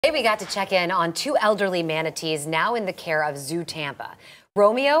Today we got to check in on two elderly manatees now in the care of ZooTampa.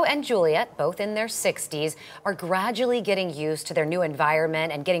 Romeo and Juliet, both in their 60s, are gradually getting used to their new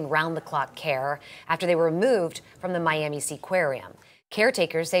environment and getting round-the-clock care after they were removed from the Miami Seaquarium.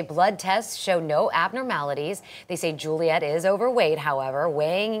 Caretakers say blood tests show no abnormalities. They say Juliet is overweight, however,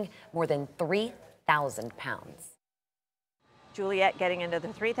 weighing more than 3,000 pounds. Juliet getting into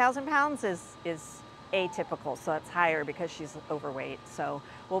the 3,000 pounds is atypical, so it's higher because she's overweight. So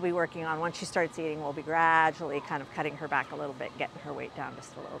we'll be working on, once she starts eating, we'll be gradually kind of cutting her back a little bit, getting her weight down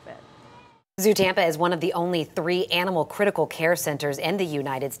just a little bit. ZooTampa is one of the only 3 animal critical care centers in the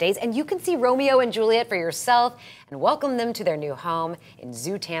United States, and you can see Romeo and Juliet for yourself and welcome them to their new home in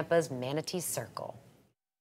ZooTampa's Manatee Circle.